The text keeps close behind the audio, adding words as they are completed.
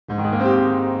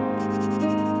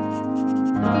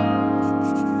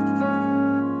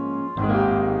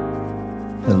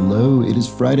is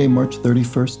Friday, March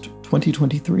 31st,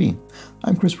 2023.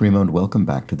 I'm Chris Remo, and welcome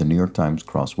back to the New York Times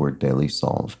Crossword Daily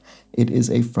Solve. It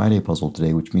is a Friday puzzle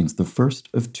today, which means the first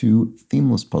of two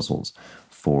themeless puzzles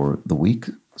for the week.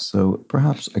 So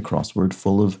perhaps a crossword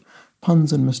full of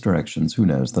puns and misdirections. Who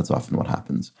knows? That's often what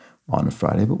happens on a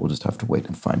Friday, but we'll just have to wait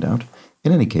and find out.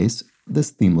 In any case,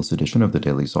 this themeless edition of the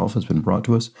Daily Solve has been brought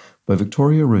to us by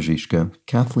Victoria Rojishka,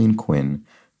 Kathleen Quinn,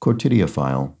 Cortidia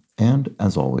File, and,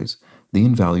 as always, the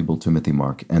invaluable Timothy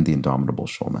Mark and the indomitable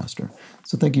Shoalmaster.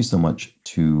 So thank you so much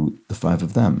to the five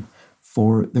of them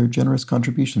for their generous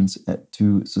contributions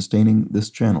to sustaining this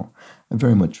channel. I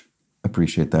very much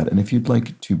appreciate that. And if you'd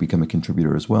like to become a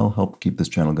contributor as well, help keep this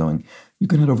channel going, you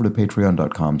can head over to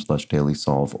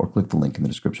patreon.com/dailysolve or click the link in the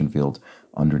description field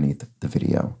underneath the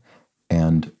video.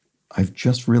 And I've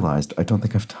just realized I don't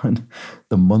think I've done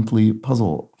the monthly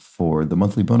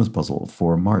bonus puzzle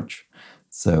for March.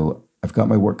 So I've got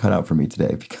my work cut out for me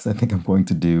today because I think I'm going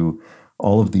to do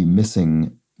all of the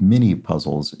missing mini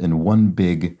puzzles in one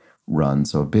big run.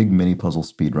 So a big mini puzzle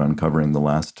speed run covering the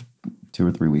last 2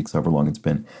 or 3 weeks, however long it's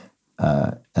been.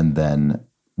 And then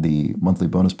the monthly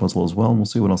bonus puzzle as well, and we'll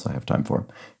see what else I have time for.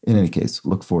 In any case,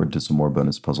 look forward to some more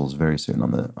bonus puzzles very soon on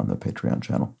the Patreon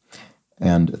channel.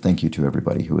 And thank you to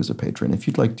everybody who is a patron. If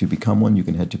you'd like to become one, you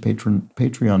can head to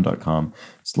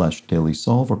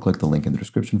patreon.com/dailysolve or click the link in the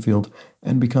description field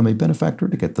and become a benefactor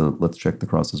to get the Let's Check the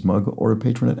Crosses mug, or a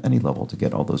patron at any level to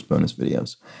get all those bonus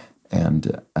videos.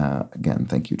 And again,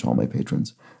 thank you to all my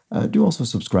patrons. Do also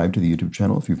subscribe to the YouTube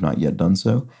channel if you've not yet done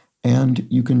so. And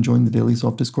you can join the Daily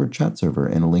Solve Discord chat server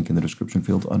and a link in the description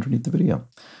field underneath the video.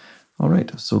 All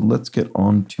right, so let's get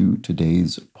on to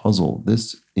today's puzzle.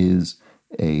 This is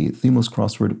a themeless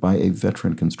crossword by a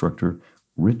veteran constructor,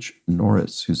 Rich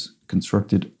Norris, who's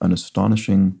constructed an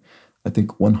astonishing, I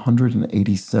think,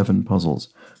 187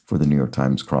 puzzles for the New York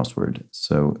Times crossword.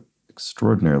 So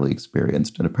extraordinarily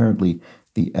experienced, and apparently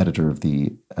the editor of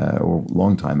the, or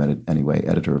longtime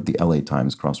editor of the LA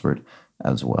Times crossword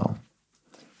as well.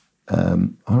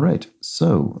 All right,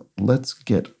 so let's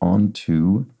get on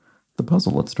to the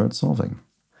puzzle. Let's start solving.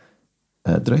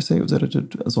 Did I say it was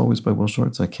edited, as always, by Will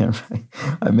Shortz? I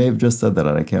may have just said that,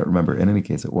 and I can't remember. In any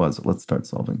case, it was. Let's start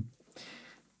solving.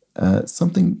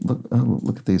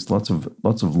 Look at these. Lots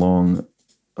of long,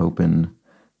 open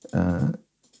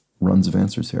runs of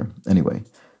answers here. Anyway,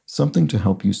 something to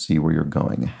help you see where you're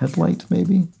going. A headlight,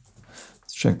 maybe?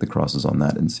 Let's check the crosses on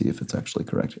that and see if it's actually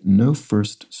correct. No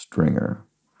first stringer.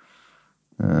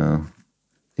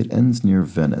 It ends near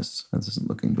Venice. This isn't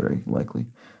looking very likely.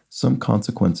 Some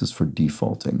consequences for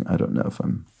defaulting. I don't know if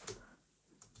I'm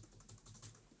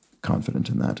confident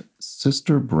in that.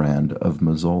 Sister brand of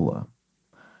Mazzola.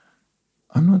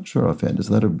 I'm not sure offhand. Is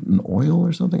that an oil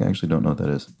or something? I actually don't know what that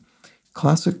is.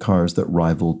 Classic cars that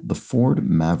rivaled the Ford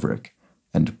Maverick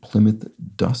and Plymouth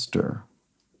Duster.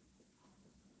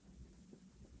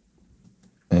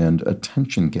 And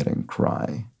attention-getting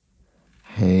cry.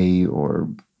 Hey or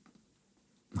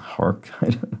hark? I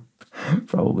don't know.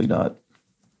 Probably not.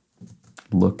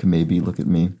 Look, maybe, look at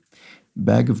me.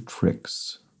 Bag of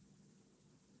tricks.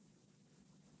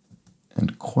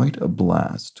 And quite a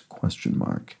blast, question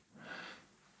mark.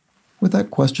 With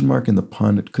that question mark in the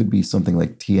pun, it could be something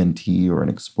like TNT or an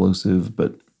explosive,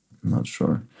 but I'm not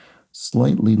sure.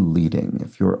 Slightly leading.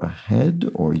 If you're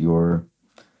ahead or you're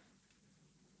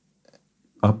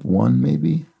up one,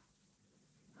 maybe?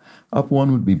 Up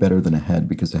one would be better than ahead,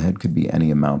 because ahead could be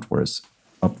any amount, whereas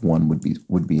up one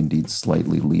would be indeed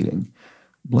slightly leading.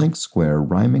 Blank square,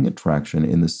 rhyming attraction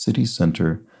in the city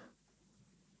centre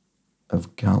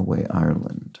of Galway,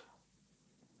 Ireland.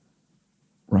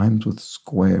 Rhymes with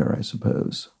square, I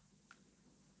suppose.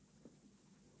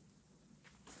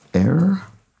 Ayr?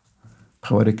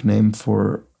 Poetic name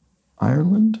for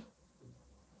Ireland?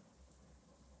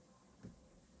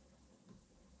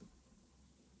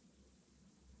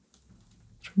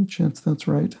 Is there any chance that's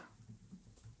right?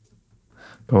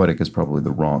 Poetic is probably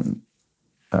the wrong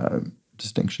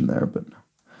distinction there, but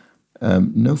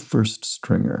no first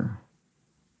stringer.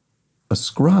 A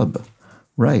scrub.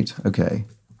 Right, okay.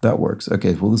 That works.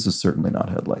 Okay, well, this is certainly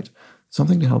not headlight.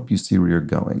 Something to help you see where you're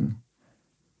going.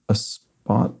 A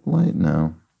spotlight?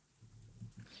 No.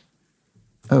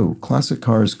 Oh, classic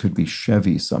cars could be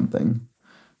Chevy something.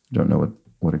 I don't know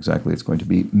what exactly it's going to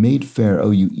be. Made fair. Oh,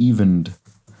 you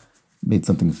made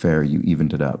something fair. You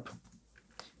evened it up.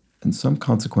 And some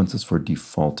consequences for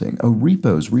defaulting. Oh,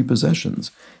 repos,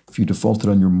 repossessions. If you defaulted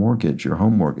on your mortgage, your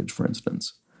home mortgage, for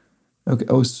instance. Okay.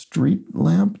 Oh, street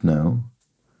lamp? No.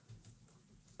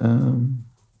 It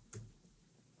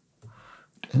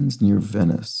ends near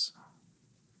Venice.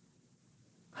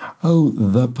 Oh,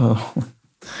 the poem.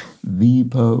 The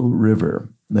Po River.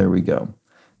 There we go.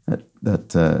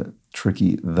 That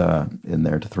tricky the in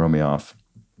there to throw me off.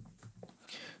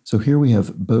 So here we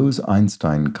have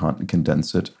Bose-Einstein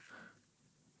condensate,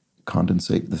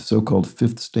 the so-called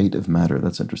fifth state of matter.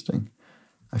 That's interesting.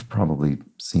 I've probably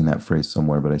seen that phrase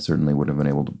somewhere, but I certainly wouldn't have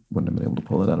been able to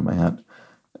pull it out of my hat.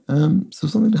 So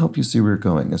something to help you see where you're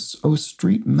going. A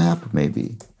street map,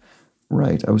 maybe.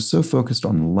 Right. I was so focused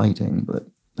on lighting, but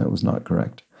that was not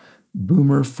correct.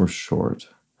 Boomer for short.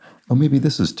 Oh, maybe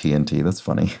this is TNT. That's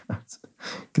funny. I was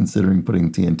considering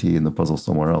putting TNT in the puzzle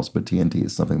somewhere else, but TNT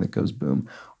is something that goes boom.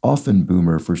 Often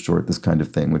boomer for short, this kind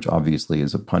of thing, which obviously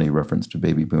is a punny reference to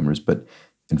baby boomers, but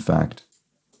in fact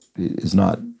is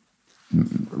not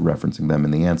referencing them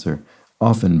in the answer.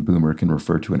 Often boomer can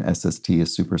refer to an SST, a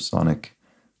supersonic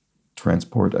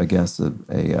transport, I guess,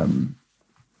 a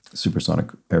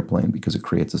supersonic airplane, because it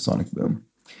creates a sonic boom.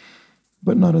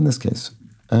 But not in this case.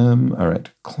 All right,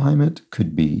 climate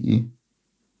could be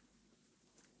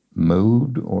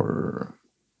mode or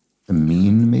a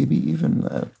mean, maybe even.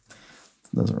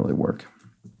 Doesn't really work.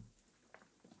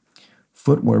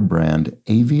 Footwear brand,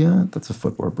 Avia. That's a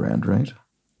footwear brand, right?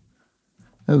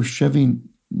 Oh, Chevy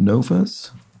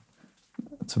Novas.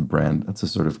 That's a brand. That's a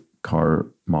sort of car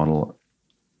model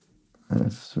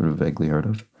I've sort of vaguely heard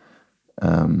of.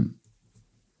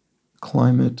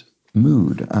 Climate,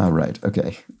 mood. Ah, right.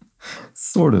 Okay.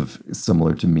 Sort of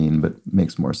similar to mean, but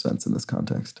makes more sense in this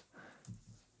context.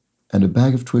 And a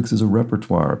bag of twigs is a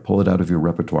repertoire. Pull it out of your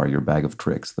repertoire, your bag of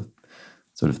tricks, the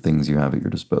sort of things you have at your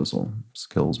disposal.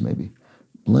 Skills, maybe.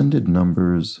 Blended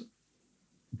numbers.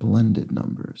 Blended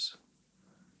numbers.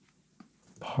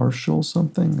 Partial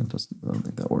something? I don't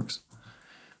think that works.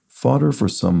 Fodder for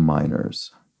some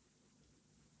miners.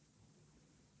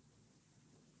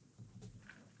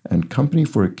 And company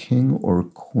for a king or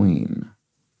queen.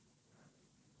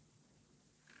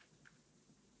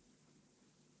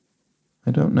 I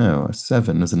don't know. A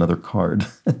 7 is another card.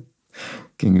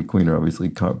 King and queen are obviously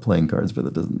playing cards, but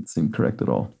that doesn't seem correct at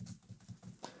all.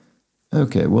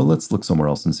 Okay, well, let's look somewhere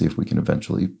else and see if we can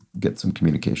eventually get some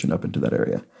communication up into that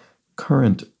area.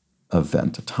 Current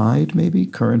event. A tide, maybe?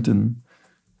 Current in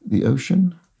the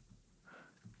ocean?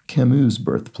 Camus'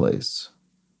 birthplace.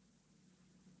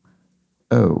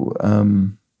 Oh,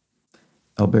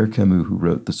 Albert Camus, who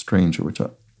wrote The Stranger, which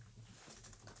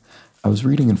I was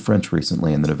reading in French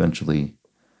recently, and then eventually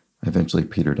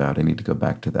petered out. I need to go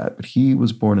back to that. But he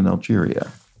was born in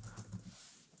Algeria.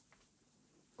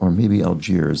 Or maybe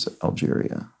Algiers,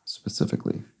 Algeria,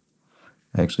 specifically.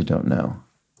 I actually don't know.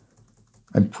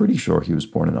 I'm pretty sure he was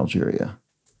born in Algeria.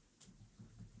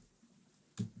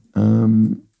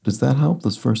 Does that help?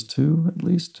 Those first two, at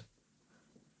least?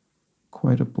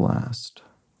 Quite a blast.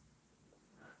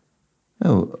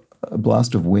 Oh, a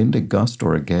blast of wind, a gust,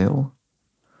 or a gale?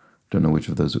 Don't know which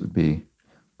of those it would be.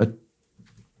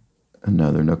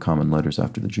 No, there are no common letters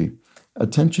after the G.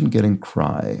 Attention-getting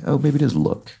cry. Oh, maybe it is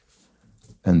look.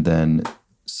 And then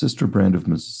sister brand of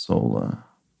Mazzola.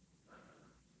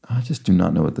 I just do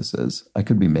not know what this is. I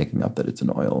could be making up that it's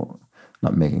an oil.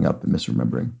 Not making up, but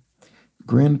misremembering.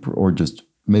 Or just,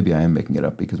 maybe I am making it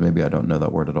up because maybe I don't know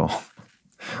that word at all.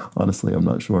 Honestly, I'm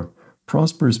not sure.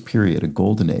 Prosperous period, a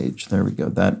golden age. There we go.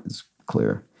 That is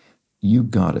clear. You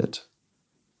got it.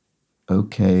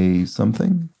 Okay,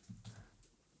 something?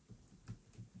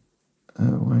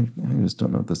 Oh, I just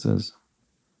don't know what this is.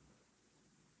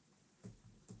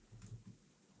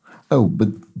 Oh,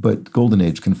 but golden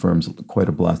age confirms quite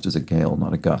a blast is a gale,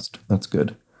 not a gust. That's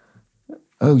good.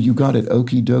 Oh, you got it.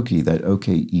 Okie dokie. That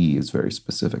OKE is very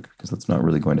specific because that's not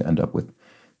really going to end up with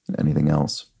anything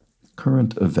else.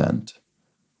 Current event.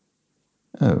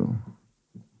 Oh.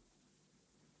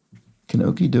 Can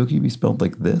okie dokie be spelled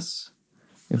like this?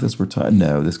 If this were tied,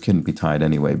 no, this couldn't be tied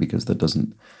anyway because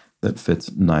that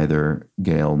fits neither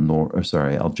Gale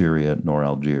Algeria nor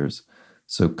Algiers.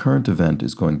 So current event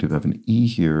is going to have an E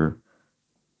here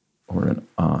or an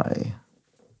I.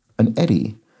 An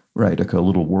eddy, right, like a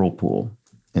little whirlpool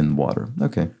in water.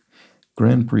 Okay.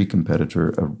 Grand Prix competitor,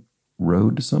 a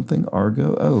road something,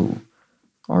 Argo. Oh,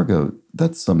 Argo,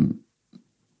 that's some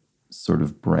sort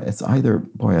of brand. It's either,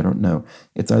 boy, I don't know.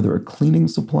 It's either a cleaning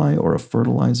supply or a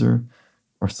fertilizer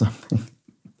or something.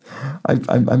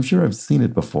 I'm sure I've seen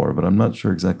it before, but I'm not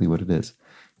sure exactly what it is.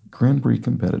 Grand Prix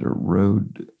competitor,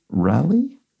 road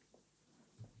rally?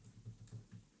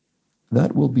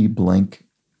 That will be blank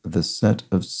the set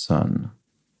of sun.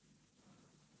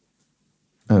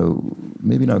 Oh,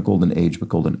 maybe not golden age, but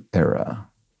golden era.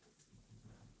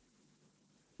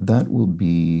 That will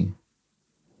be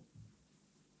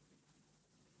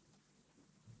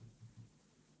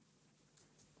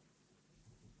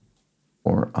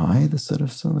I the set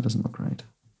of sun? That doesn't look right.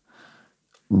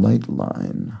 Light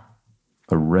line.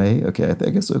 Array. Okay, I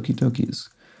guess okie dokie is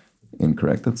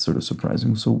incorrect. That's sort of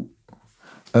surprising. So,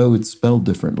 oh, it's spelled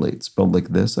differently. It's spelled like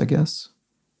this, I guess.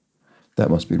 That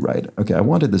must be right. Okay, I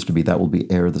wanted this to be, that will be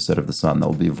ere the set of the sun. That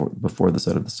will be before the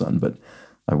set of the sun, but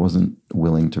I wasn't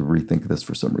willing to rethink this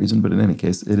for some reason. But in any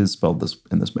case, it is spelled this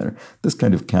in this manner. This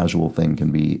kind of casual thing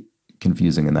can be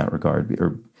confusing in that regard,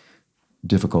 or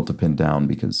difficult to pin down,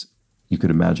 because you could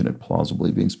imagine it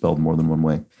plausibly being spelled more than one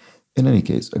way. In any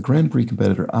case, a Grand Prix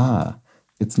competitor,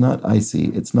 it's not icy.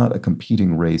 It's not a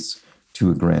competing race to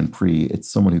a Grand Prix.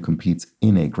 It's someone who competes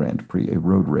in a Grand Prix, a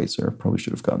road racer. Probably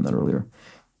should have gotten that earlier.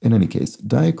 In any case,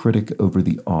 diacritic over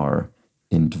the R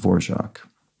in Dvorak.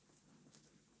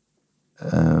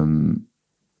 I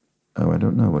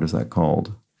don't know. What is that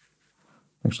called?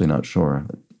 Actually, not sure.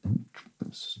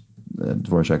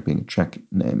 Dvorak being a Czech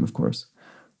name, of course.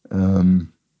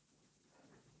 Don't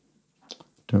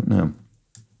know.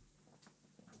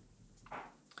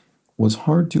 Was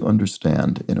hard to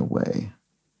understand in a way.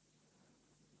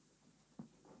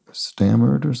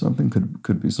 Stammered or something?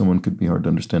 Could be, someone could be hard to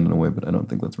understand in a way, but I don't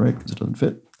think that's right because it doesn't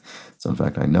fit. So in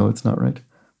fact, I know it's not right.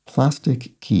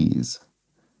 Plastic keys.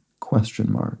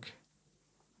 Question mark.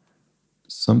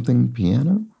 Something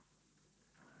piano?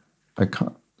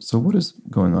 So what is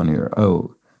going on here?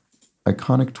 Oh,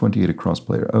 iconic 28 across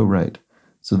player. Oh, right.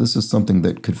 So this is something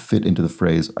that could fit into the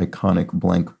phrase iconic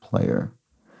blank player.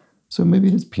 So maybe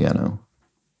it is piano.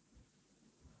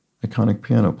 Iconic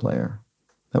piano player.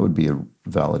 That would be a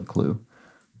valid clue.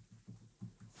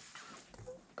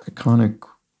 Iconic,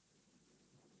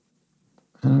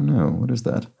 I don't know, what is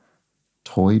that?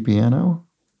 Toy piano?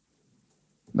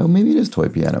 Oh, maybe it is toy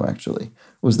piano, actually.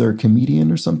 Was there a comedian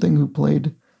or something who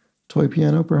played toy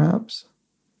piano, perhaps?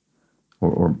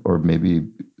 Or maybe,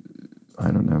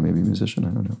 I don't know, maybe a musician, I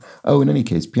don't know. Oh, in any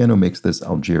case, piano makes this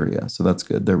Algeria, so that's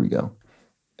good. There we go.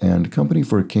 And company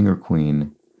for a king or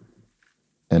queen,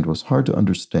 and was hard to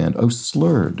understand. Oh,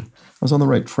 slurred. I was on the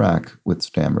right track with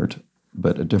stammered,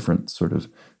 but a different sort of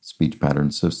speech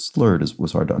pattern. So slurred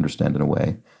was hard to understand in a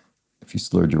way, if you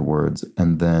slurred your words.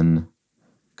 And then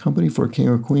company for a king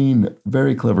or queen,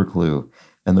 very clever clue.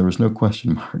 And there was no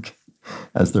question mark,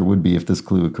 as there would be if this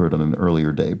clue occurred on an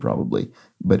earlier day, probably.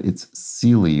 But it's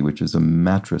Sealy, which is a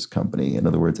mattress company. In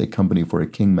other words, a company for a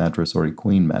king mattress or a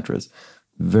queen mattress.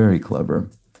 Very clever.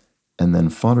 And then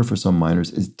fodder for some miners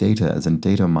is data, as in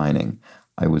data mining.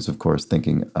 I was, of course,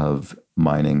 thinking of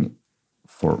mining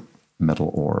for metal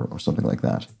ore or something like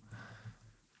that.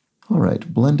 All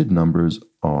right, blended numbers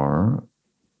are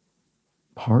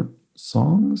part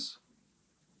songs?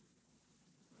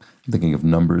 I'm thinking of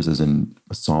numbers as in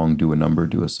a song, do a number,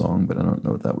 do a song, but I don't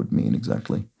know what that would mean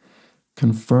exactly.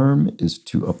 Confirm is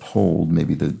to uphold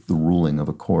maybe the ruling of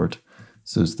a court.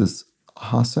 So is this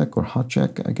Hasek or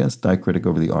Hacek, I guess, diacritic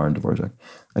over the R in Dvorak.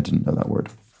 I didn't know that word.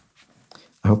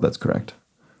 I hope that's correct.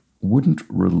 Wouldn't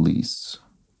release.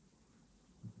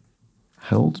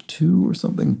 Held to or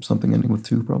something? Something ending with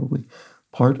two, probably.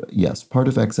 Yes, part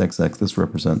of XXX. This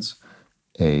represents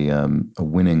a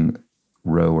winning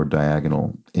row or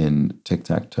diagonal in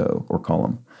tic-tac-toe, or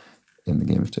column in the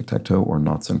game of tic-tac-toe, or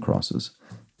noughts and crosses.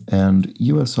 And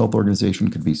U.S. Health Organization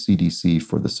could be CDC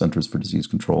for the Centers for Disease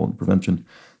Control and Prevention.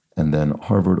 And then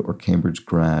Harvard or Cambridge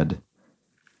grad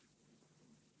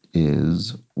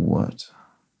is what?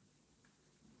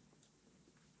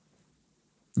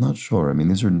 Not sure. I mean,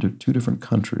 these are two different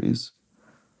countries.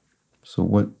 So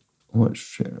what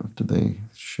share do they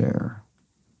share?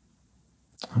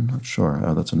 I'm not sure.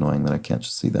 Oh, that's annoying that I can't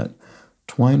just see that.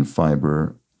 Twine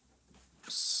fiber,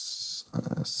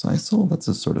 sisal? That's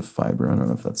a sort of fiber. I don't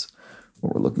know if that's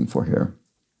what we're looking for here.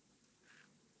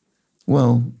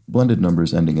 Well, blended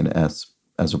numbers ending in S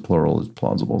as a plural is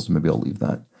plausible, so maybe I'll leave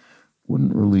that.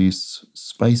 Wouldn't release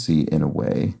spicy in a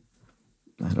way.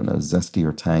 I don't know, zesty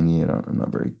or tangy. I'm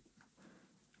not very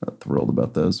thrilled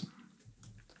about those.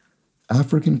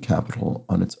 African capital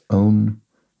on its own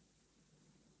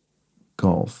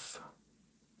Gulf.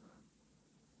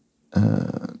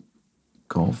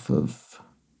 Gulf of...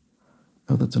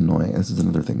 Oh, that's annoying. This is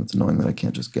another thing that's annoying that I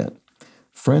can't just get.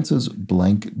 France's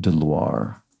blank de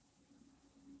Loire.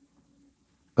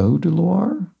 Eau de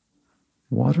Loire?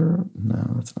 Water?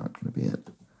 No, that's not going to be it.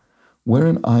 Where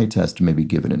an eye test may be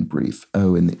given in brief.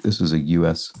 Oh, and this is a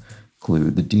U.S.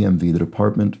 clue. The DMV, the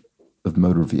Department of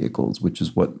Motor Vehicles, which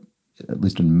is what, at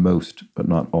least in most, but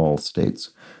not all states,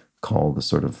 call the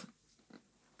sort of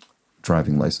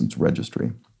driving license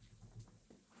registry.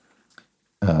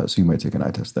 So you might take an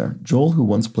eye test there. Joel, who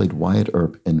once played Wyatt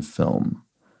Earp in film.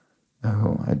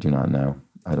 Oh, I do not know.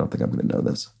 I don't think I'm going to know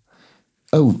this.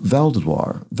 Oh, Val de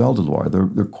Loire. Val de Loire. There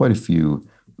are quite a few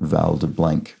Val de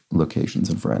Blanc locations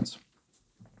in France.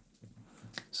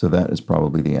 So that is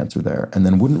probably the answer there. And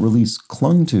then wouldn't release,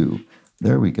 clung to.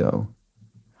 There we go.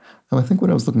 Oh, I think when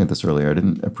I was looking at this earlier, I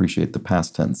didn't appreciate the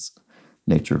past tense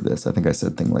nature of this. I think I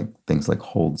said things like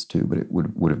holds to, but it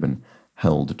would have been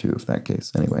held to if that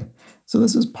case. Anyway, so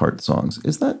this is part songs.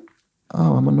 Is that?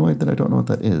 Oh, I'm annoyed that I don't know what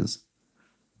that is.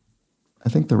 I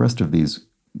think the rest of these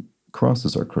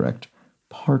crosses are correct.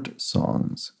 Part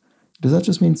songs. Does that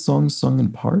just mean songs sung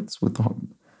in parts with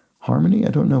harmony? I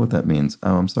don't know what that means.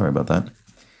 Oh, I'm sorry about that.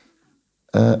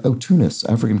 Oh, Tunis,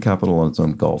 African capital on its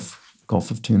own Gulf.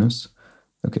 Gulf of Tunis.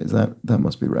 Okay, that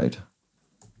must be right.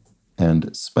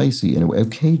 And spicy, in a way, oh,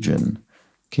 Cajun.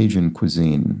 Cajun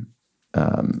cuisine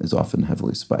is often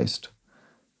heavily spiced.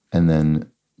 And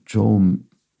then Joel,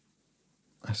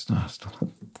 I still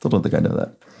don't think I know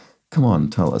that. Come on,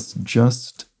 tell us.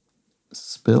 Just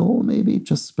spill, maybe?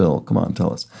 Just spill. Come on,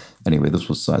 tell us. Anyway, this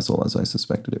was sisal, as I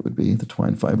suspected it would be, the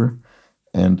twine fiber.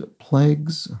 And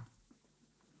plagues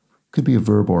could be a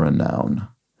verb or a noun.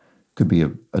 Could be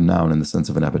a noun in the sense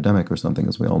of an epidemic or something,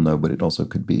 as we all know, but it also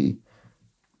could be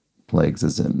plagues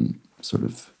as in sort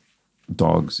of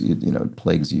dogs, it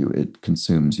plagues you, it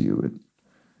consumes you,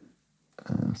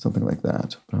 something like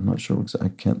that. But I'm not sure, I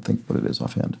can't think what it is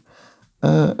offhand.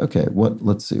 Okay,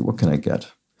 let's see, what can I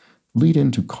get? Lead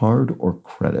into card or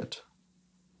credit.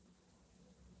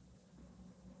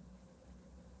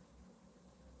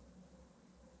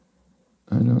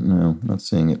 I don't know, I'm not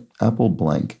seeing it. Apple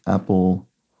blank, apple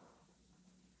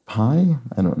pie?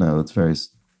 I don't know, that's very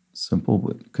simple,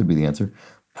 but could be the answer.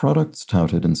 Products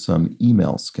touted in some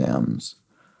email scams.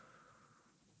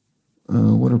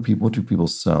 What do people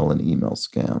sell in email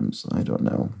scams? I don't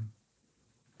know.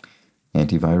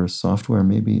 Antivirus software,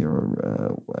 maybe,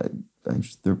 or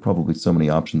there are probably so many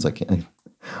options I'm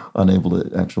unable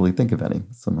to actually think of any.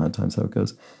 Sometimes how it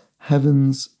goes.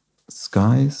 Heavens,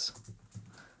 skies?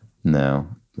 No,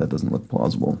 that doesn't look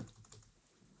plausible.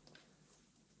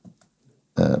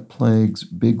 Plagues,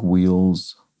 big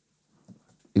wheels.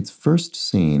 Its first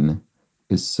scene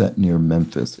is set near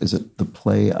Memphis. Is it the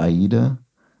play Aida?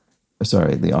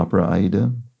 Sorry, the opera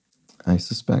Aida, I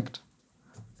suspect.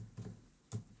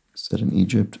 Set in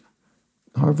Egypt.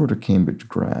 Harvard or Cambridge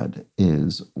grad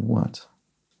is what?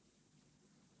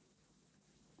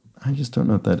 I just don't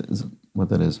know what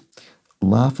that is.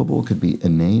 Laughable could be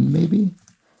inane, maybe?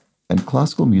 And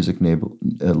classical music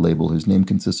label whose name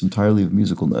consists entirely of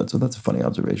musical notes. So that's a funny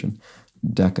observation.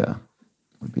 Decca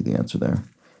would be the answer there.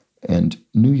 And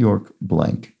New York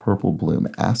blank, purple bloom.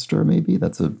 Aster, maybe?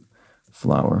 That's a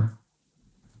flower.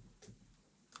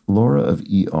 Laura of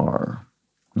ER.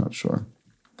 Not sure.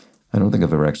 I don't think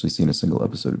I've ever actually seen a single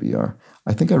episode of ER.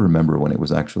 I think I remember when it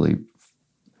was actually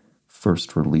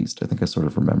first released. I think I sort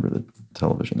of remember the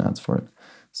television ads for it.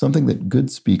 Something that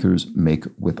good speakers make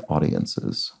with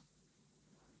audiences.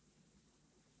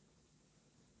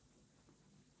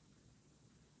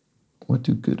 What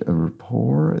do good, a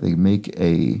rapport? They make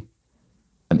an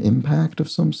impact of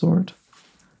some sort?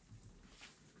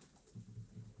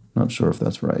 Not sure if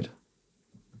that's right.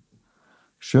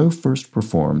 Show first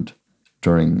performed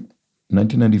during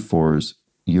 1994's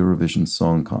Eurovision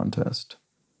Song Contest.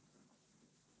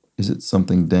 Is it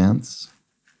something dance?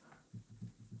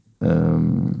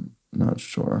 Not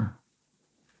sure.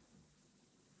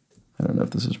 I don't know if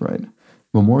this is right.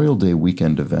 Memorial Day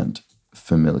weekend event,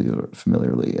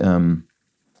 familiarly.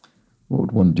 What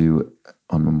would one do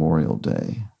on Memorial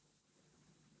Day?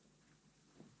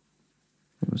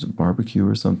 It was a barbecue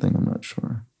or something? I'm not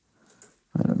sure.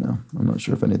 I don't know. I'm not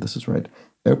sure if any of this is right.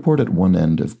 Airport at one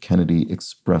end of Kennedy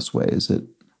Expressway. Is it?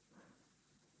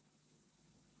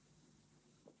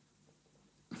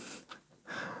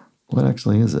 What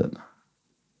actually is it?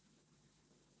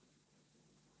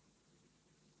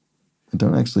 I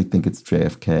don't actually think it's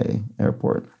JFK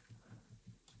Airport.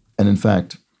 And in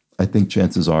fact, I think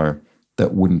chances are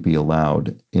that wouldn't be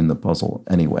allowed in the puzzle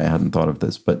anyway. I hadn't thought of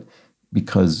this, but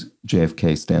because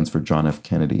JFK stands for John F.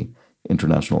 Kennedy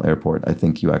International Airport, I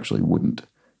think you actually wouldn't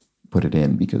put it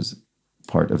in because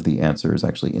part of the answer is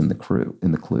actually in the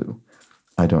clue.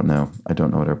 I don't know. I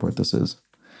don't know what airport this is.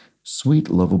 Sweet,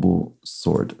 lovable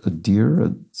sort. A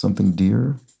deer? Something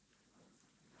deer?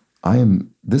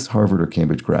 This Harvard or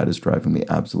Cambridge grad is driving me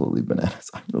absolutely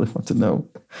bananas. I really want to know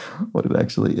what it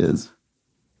actually is.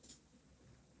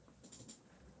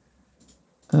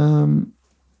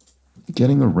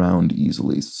 Getting around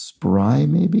easily. Spry,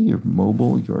 maybe? Or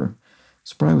mobile?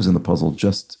 Spry was in the puzzle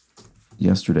just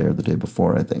yesterday or the day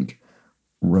before, I think.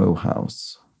 Row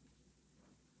house.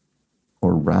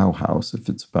 Or row house if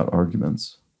it's about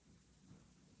arguments.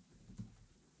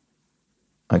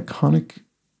 Iconic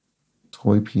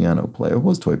toy piano player. It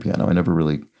was toy piano. I never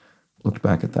really looked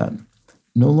back at that.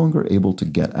 No longer able to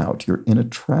get out. You're in a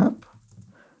trap?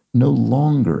 No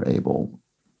longer able.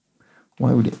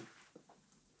 Why would it?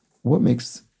 What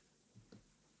makes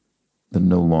the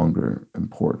no longer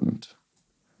important?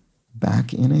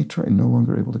 Back in a trap? No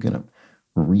longer able to get out.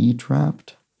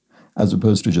 Re-trapped? As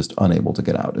opposed to just unable to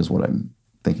get out is what I'm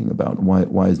thinking about.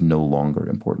 Why is no longer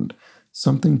important?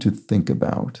 Something to think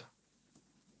about.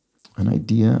 An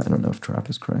idea. I don't know if trap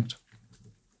is correct.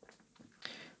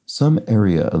 Some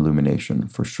area illumination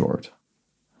for short.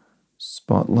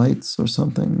 Spotlights or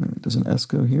something. Does an S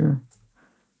go here?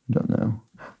 Don't know.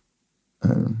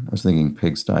 I was thinking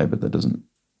pigsty, but that doesn't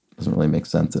really make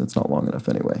sense, and it's not long enough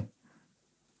anyway.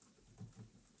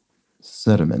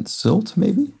 Sediment. Silt,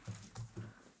 maybe?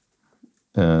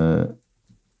 Product?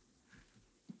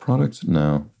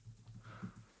 No.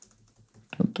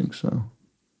 Don't think so.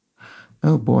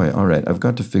 Oh boy, all right. I've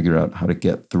got to figure out how to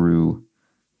get through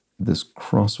this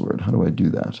crossword. How do I do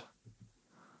that?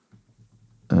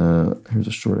 Here's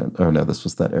a short end. Oh no, this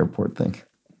was that airport thing.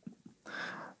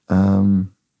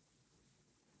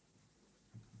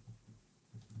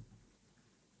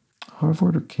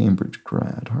 Harvard or Cambridge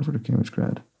grad? Harvard or Cambridge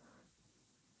grad?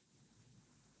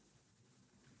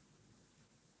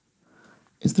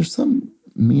 Is there some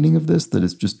meaning of this that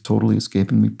is just totally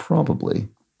escaping me? Probably.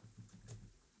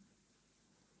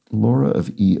 Laura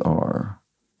of ER.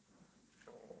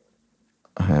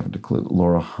 I haven't a clue.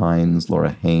 Laura Hines,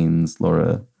 Laura Haynes,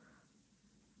 Laura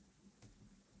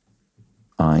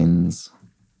Ines.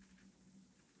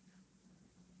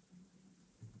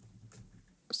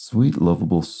 Sweet,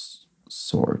 lovable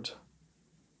sort.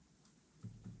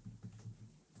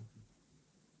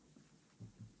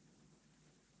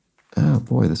 Oh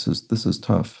boy, this is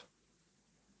tough.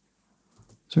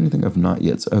 Is there anything I've not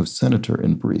yet? Oh, senator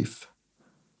in brief.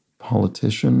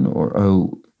 Politician or,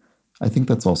 oh, I think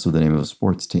that's also the name of a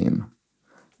sports team.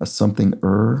 A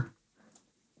something-er,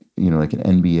 you know, like an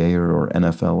NBA-er or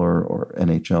NFL-er or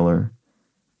NHL-er.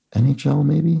 NHL,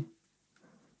 maybe?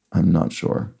 I'm not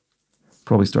sure.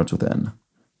 Probably starts with N.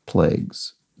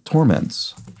 Plagues.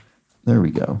 Torments. There we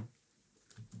go.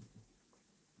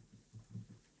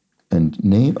 And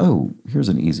name, oh, here's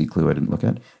an easy clue I didn't look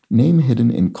at. Name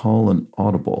hidden in call and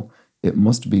audible. It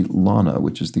must be Lana,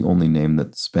 which is the only name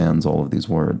that spans all of these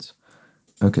words.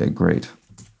 Okay, great.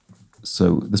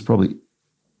 So this probably,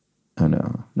 oh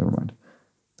no, never mind.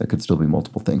 That could still be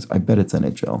multiple things. I bet it's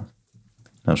NHL,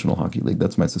 National Hockey League.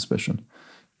 That's my suspicion.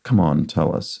 Come on,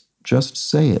 tell us. Just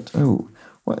say it. Oh,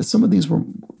 well, some of these were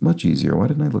much easier. Why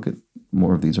didn't I look at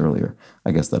more of these earlier?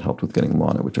 I guess that helped with getting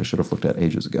Lana, which I should have looked at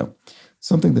ages ago.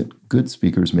 Something that good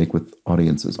speakers make with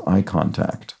audiences. Eye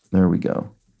contact. There we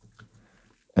go.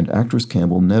 And actress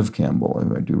Campbell, Nev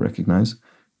Campbell, I do recognize.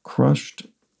 Crushed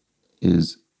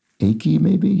is achy,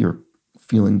 maybe? You're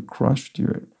feeling crushed?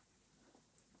 Is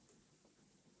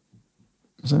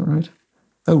that right?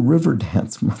 Oh,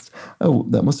 Riverdance.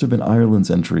 That must have been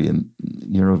Ireland's entry in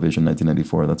Eurovision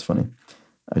 1994. That's funny.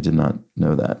 I did not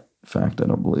know that fact, I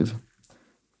don't believe.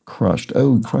 Crushed.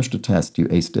 Oh, crushed a test. You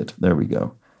aced it. There we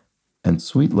go. And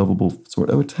sweet, lovable sort.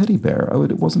 Oh, a teddy bear. Oh,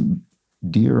 it wasn't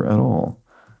deer at all.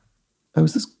 Oh,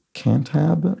 is this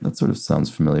Cantab? That sort of sounds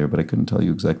familiar, but I couldn't tell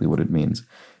you exactly what it means.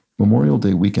 Memorial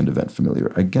Day weekend event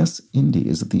familiar. I guess Indy.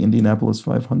 Is it the Indianapolis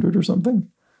 500 or something?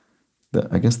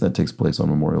 I guess that takes place on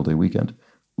Memorial Day weekend.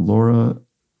 Laura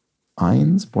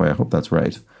Ines? Boy, I hope that's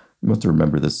right. You must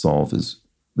remember this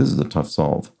is a tough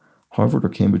solve. Harvard or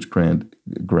Cambridge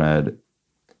grad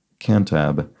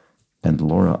Cantab and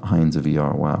Laura Hines of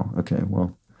ER. Wow. Okay,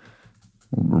 well,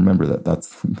 we'll remember that.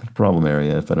 That's the problem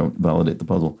area if I don't validate the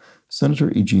puzzle.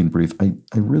 Senator E.G. in brief. I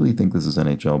really think this is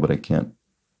NHL, but I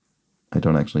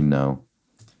don't actually know.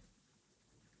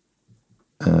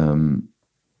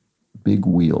 Big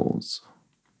wheels.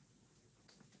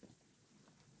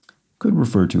 Could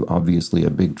refer to, obviously, a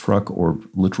big truck or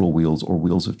literal wheels or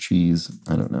wheels of cheese.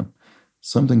 I don't know.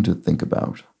 Something to think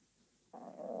about.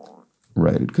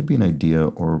 Right, it could be an idea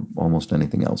or almost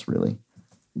anything else, really.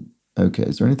 Okay,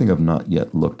 is there anything I've not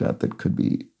yet looked at that could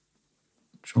be...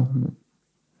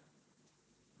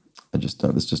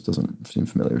 this just doesn't seem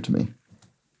familiar to me.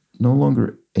 No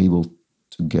longer able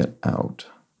to get out.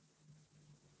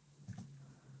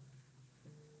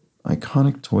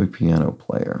 Iconic toy piano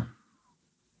player.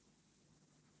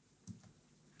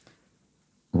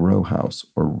 Row house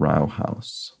or row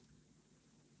house.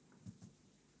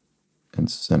 And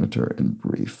senator in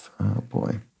brief. Oh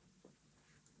boy.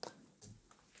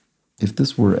 If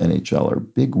this were NHL or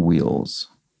big wheels.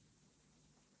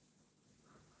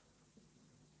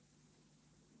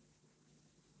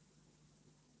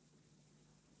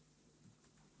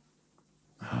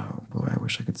 boy, I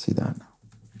wish I could see that.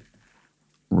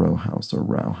 Row house or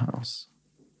row house.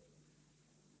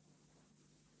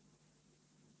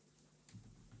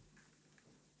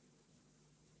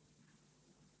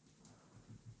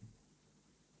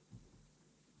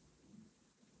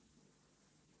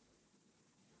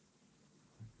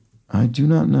 I do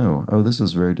not know. Oh, this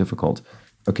is very difficult.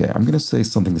 Okay, I'm going to say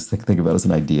something to think about as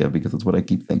an idea because it's what I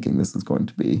keep thinking this is going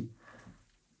to be.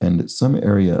 And some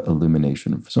area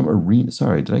illumination, some arena,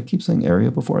 sorry, did I keep saying area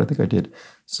before? I think I did.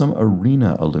 Some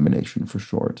arena illumination for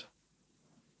short.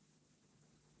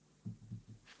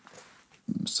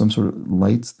 Some sort of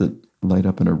lights that light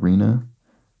up an arena.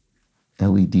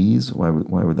 LEDs, why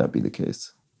would that be the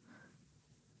case?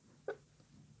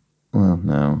 Well,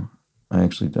 no, I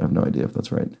actually have no idea if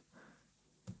that's right.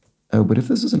 Oh, but if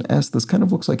this is an S, this kind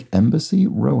of looks like embassy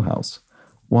row house.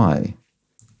 Why?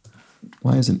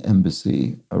 Why is an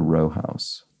embassy a row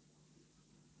house?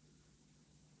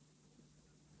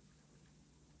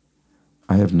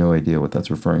 I have no idea what that's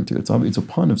referring to. It's a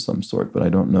pun of some sort, but I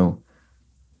don't know.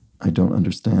 I don't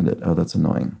understand it. Oh, that's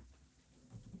annoying.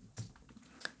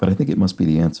 But I think it must be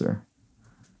the answer.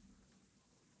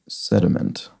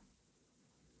 Sediment.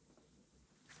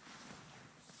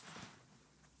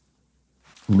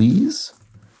 Lees?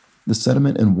 The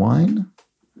sediment in wine?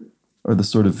 Or the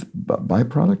sort of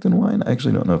byproduct in wine? I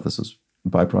actually don't know if this is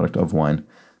byproduct of wine.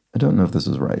 I don't know if this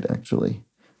is right, actually.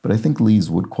 But I think lees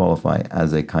would qualify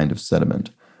as a kind of sediment.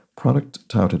 Product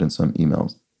touted in some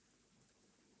emails.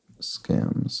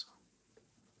 Scams.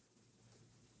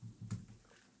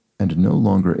 And no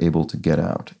longer able to get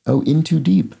out. Oh, in too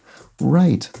deep.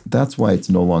 Right. That's why it's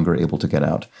no longer able to get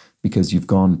out. Because you've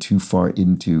gone too far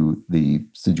into the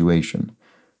situation.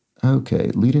 Okay,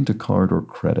 lead into card or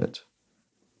credit.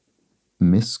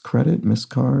 Miscredit,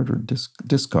 miscard, or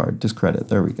discard, discredit.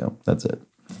 There we go. That's it.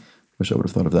 Wish I would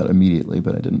have thought of that immediately,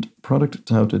 but I didn't. Products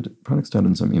touted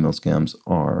in some email scams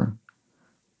are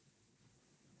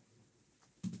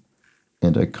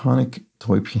an iconic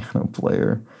toy piano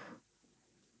player.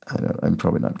 I'm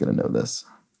probably not going to know this.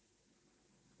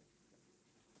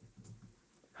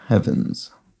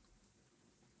 Heavens.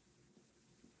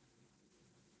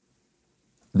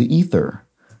 The ether.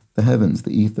 The heavens,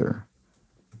 the ether.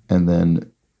 And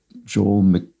then Joel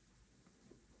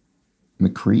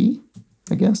McCree,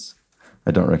 I guess?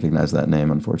 I don't recognize that name,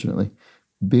 unfortunately.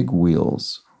 Big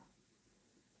wheels.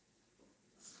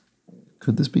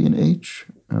 Could this be an H?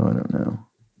 Oh, I don't know.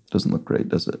 It doesn't look great,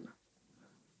 does it?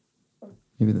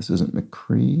 Maybe this isn't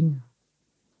McCree.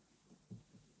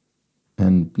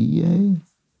 NBA?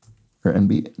 Or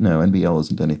NB? No, NBL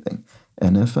isn't anything.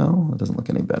 NFL? It doesn't look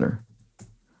any better.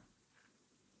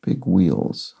 Big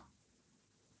wheels.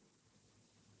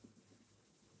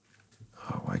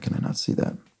 Oh, why can I not see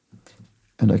that?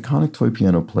 An iconic toy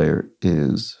piano player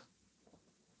is...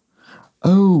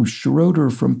 Oh, Schroeder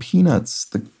from Peanuts,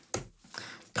 the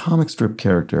comic strip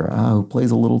character, who plays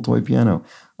a little toy piano.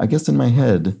 I guess in my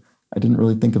head, I didn't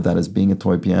really think of that as being a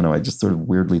toy piano. I just sort of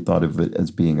weirdly thought of it as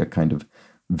being a kind of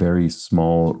very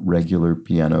small, regular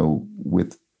piano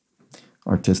with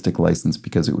artistic license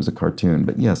because it was a cartoon.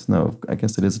 But yes, no, I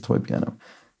guess it is a toy piano.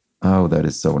 Oh, that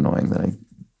is so annoying that I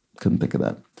couldn't think of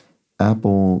that.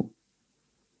 Apple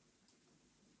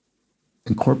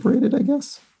Incorporated, I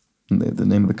guess? The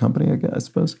name of the company, I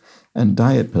suppose. And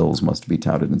diet pills must be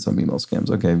touted in some email scams.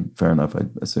 Okay, fair enough. I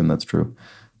assume that's true.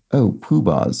 Oh,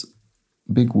 poobahs.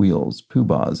 Big wheels.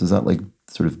 Poobahs. Is that like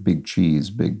sort of big cheese,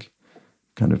 big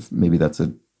kind of, maybe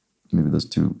those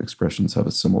two expressions have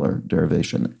a similar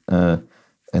derivation. And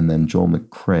then Joel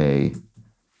McCrae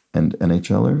and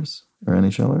NHLers? Or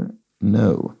NHLer?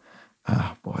 No.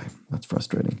 Ah, boy, that's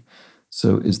frustrating.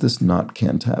 So is this not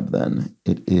Cantab then?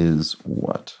 It is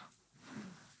what?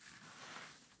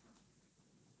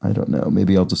 I don't know.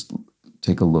 Maybe I'll just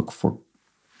take a look for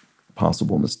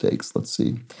possible mistakes. Let's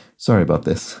see. Sorry about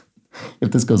this.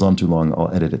 If this goes on too long,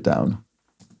 I'll edit it down.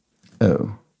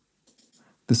 Oh.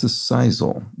 This is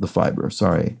sisal, the fiber.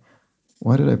 Sorry.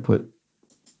 Why did I put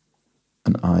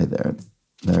an I there?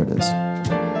 There it is.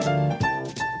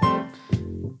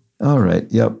 All right.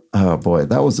 Yep. Oh, boy.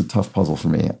 That was a tough puzzle for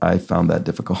me. I found that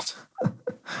difficult.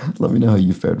 Let me know how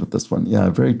you fared with this one. Yeah,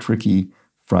 a very tricky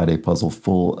Friday puzzle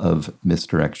full of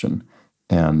misdirection.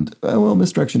 And, well,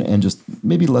 misdirection and just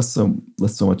maybe less so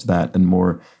much that and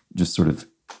more just sort of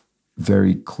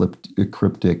very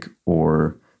cryptic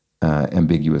or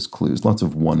ambiguous clues. Lots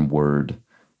of one-word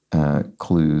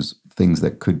clues, things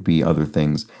that could be other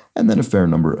things, and then a fair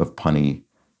number of punny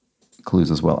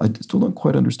clues as well. I still don't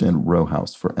quite understand row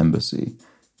house for embassy.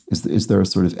 Is there a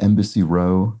sort of embassy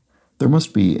row There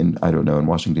must be in, I don't know, in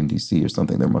Washington, D.C. or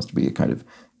something, there must be a kind of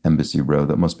embassy row.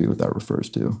 That must be what that refers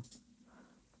to.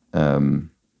 Not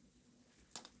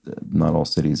all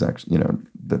cities actually,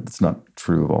 that's not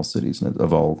true of all cities,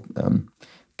 of all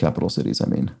capital cities, I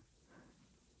mean.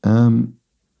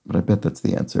 But I bet that's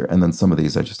the answer. And then some of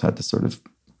these I just had to sort of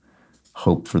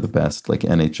hope for the best, like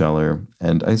NHLer,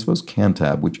 and I suppose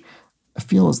Cantab, which I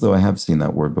feel as though I have seen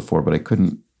that word before, but I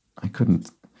couldn't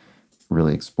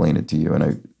really explain it to you, and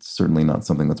it's certainly not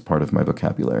something that's part of my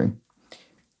vocabulary.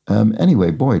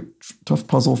 Anyway, boy, tough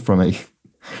puzzle from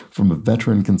a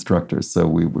veteran constructor. So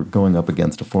we were going up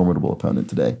against a formidable opponent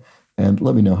today. And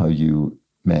let me know how you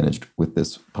managed with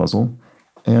this puzzle.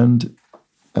 And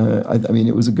I mean,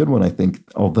 it was a good one, I think,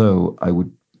 although I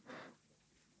would,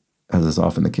 as is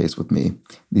often the case with me,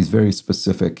 these very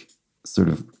specific sort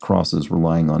of crosses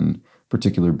relying on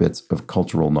particular bits of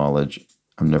cultural knowledge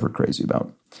I'm never crazy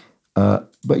about.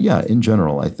 But yeah, in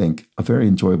general, I think a very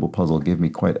enjoyable puzzle gave me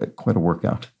quite a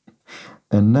workout.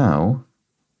 And now,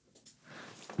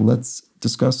 let's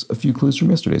discuss a few clues from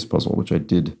yesterday's puzzle, which I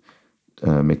did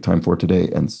make time for today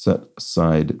and set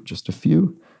aside just a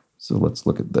few. So let's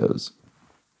look at those.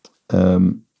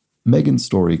 Megan's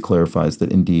story clarifies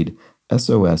that indeed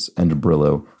SOS and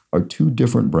Brillo are two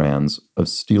different brands of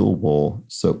steel wool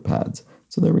soap pads.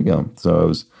 So there we go. So I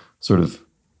was sort of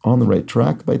on the right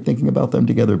track by thinking about them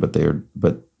together, but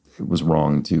it was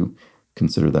wrong to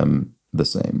consider them the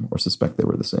same or suspect they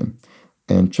were the same.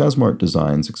 And Chasmart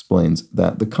Designs explains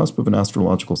that the cusp of an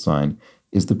astrological sign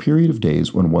is the period of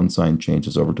days when one sign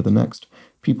changes over to the next.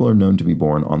 People are known to be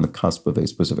born on the cusp of a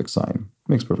specific sign.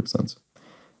 Makes perfect sense.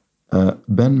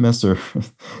 Ben Messer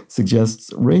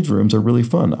suggests rage rooms are really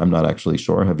fun. I'm not actually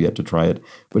sure. I have yet to try it,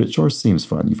 but it sure seems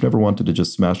fun. You've never wanted to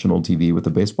just smash an old TV with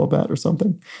a baseball bat or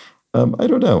something? I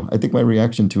don't know. I think my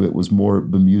reaction to it was more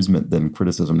bemusement than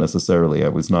criticism necessarily. I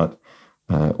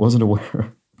wasn't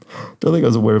aware. Don't think I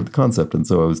was aware of the concept, and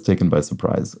so I was taken by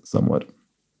surprise somewhat.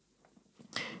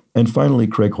 And finally,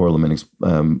 Craig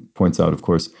Horleman points out, of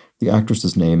course, the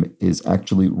actress's name is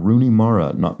actually Rooney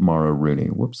Mara, not Mara Rooney.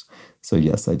 Whoops. So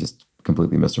yes, I just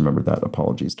completely misremembered that.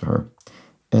 Apologies to her.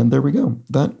 And there we go.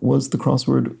 That was the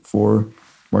crossword for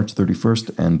March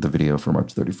 31st and the video for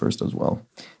March 31st as well.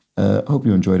 Hope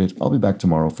you enjoyed it. I'll be back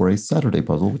tomorrow for a Saturday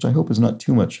puzzle, which I hope is not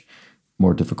too much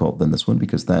more difficult than this one,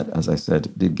 because that, as I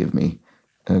said, did give me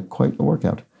quite a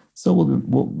workout. So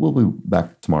we'll be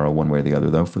back tomorrow one way or the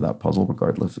other, though, for that puzzle,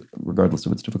 regardless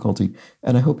of its difficulty.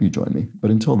 And I hope you join me.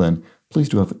 But until then, please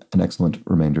do have an excellent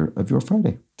remainder of your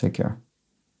Friday. Take care.